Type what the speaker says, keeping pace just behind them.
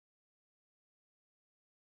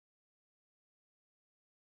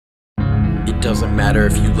It doesn't matter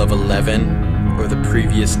if you love 11 or the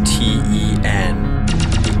previous T-E-N.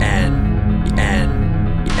 The N, the N,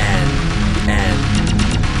 the N, the N.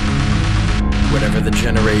 Whatever the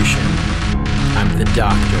generation, I'm the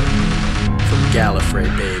doctor from Gallifrey,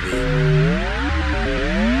 baby.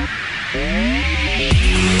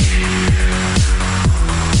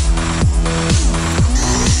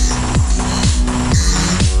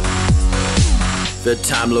 The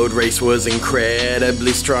Time Lord race was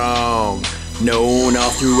incredibly strong, known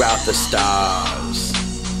all throughout the stars.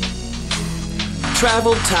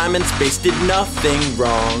 Traveled time and space, did nothing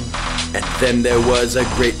wrong, and then there was a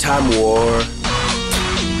great time war.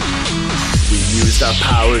 We used our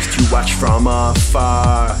powers to watch from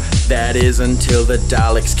afar, that is until the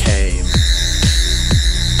Daleks came.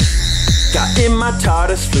 Got in my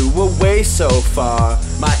TARDIS, flew away so far,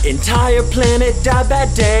 my entire planet died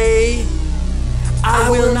that day.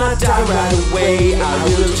 I will not die right away, I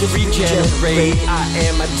will just regenerate. I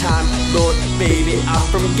am a Time Lord, baby, I'm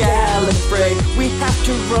from Gallifrey. We have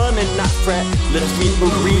to run and not fret, let's meet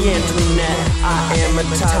Marie Antoinette. I am a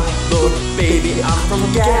Time Lord, baby, I'm from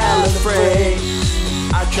Gallifrey.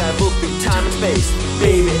 I travel through time and space,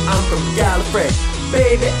 baby, I'm from Gallifrey.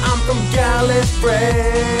 Baby, I'm from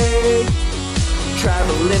Gallifrey.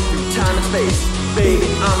 Traveling through time and space, baby,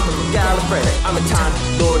 I'm from Gallifrey. I'm a Time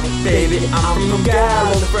Lord, baby, I'm from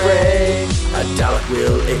Gallifrey. A Dalek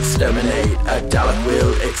will exterminate, a Dalek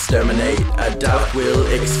will exterminate, a Dalek will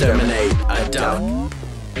exterminate, a Dalek.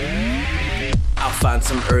 I'll find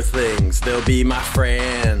some Earthlings, they'll be my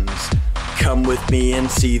friends. Come with me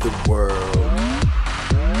and see the world.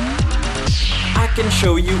 I can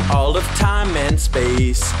show you all of time and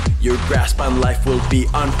space. Your grasp on life will be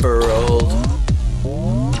unfurled.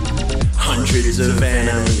 Hundreds of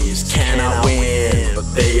enemies cannot win,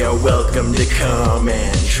 but they are welcome to come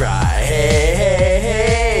and try. Hey, hey,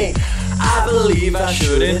 hey, I believe I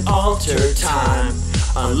shouldn't alter time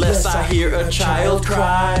unless I hear a child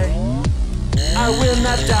cry. I will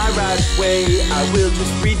not die right away, I will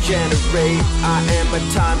just regenerate. I am a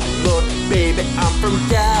Time Lord, baby, I'm from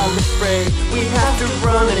Gallifrey. We have to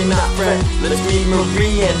run and not fret, let's meet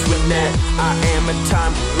Marie Antoinette. I am a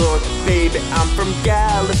Time Lord, baby, I'm from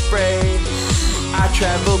Gallifrey. I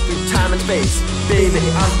travel through time and space, baby,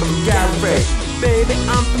 I'm from Gallifrey. Baby,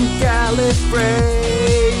 I'm from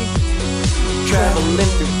Gallifrey.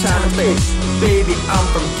 Traveling through time and space, baby, I'm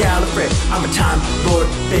from Gallifrey. I'm a Time Lord,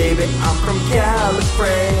 baby, I'm from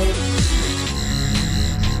Gallifrey.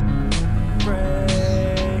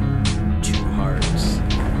 Two hearts.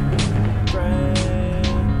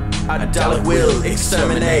 A Dalek will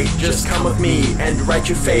exterminate, just come with me and write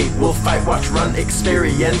your fate. We'll fight, watch, run,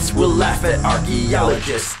 experience. We'll laugh at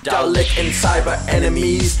archaeologists, Dalek and cyber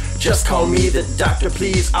enemies. Just call me the doctor,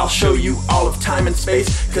 please. I'll show you all of time and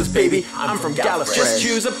space, cause baby, I'm from Gallifrey. Just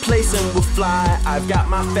choose a place and we'll fly. I've got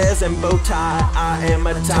my fez and bow tie. I am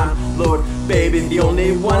a Time Lord, baby, the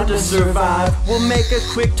only one to survive. We'll make a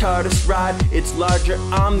quick TARDIS ride, it's larger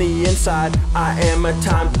on the inside. I am a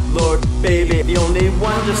Time Lord, baby, the only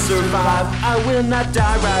one to survive. I will not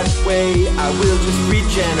die right away, I will just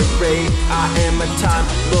regenerate. I am a Time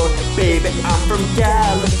Lord, baby, I'm from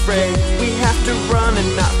Gallifrey. We have to run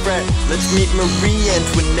and not fret, let's meet Marie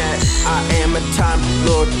Antoinette. I am a Time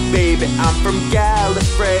Lord, baby, I'm from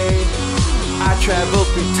Gallifrey. I travel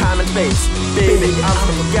through time and space, baby, I'm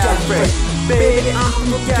from Gallifrey. Baby, I'm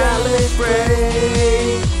from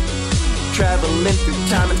Gallifrey. Traveling through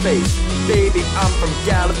time and space, baby, I'm from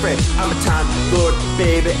Gallifrey. I'm a Time Lord,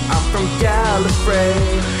 baby, I'm from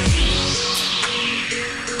Gallifrey.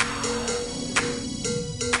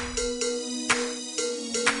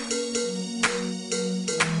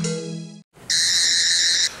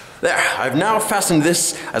 There, I've now fastened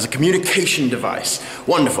this as a communication device.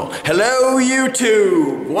 Wonderful. Hello,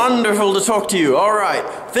 YouTube. Wonderful to talk to you. All right.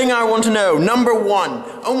 Thing I want to know. Number one.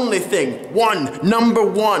 Only thing. Number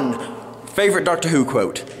one. Favorite Doctor Who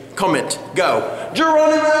quote. Comment. Go.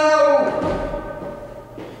 Geronimo!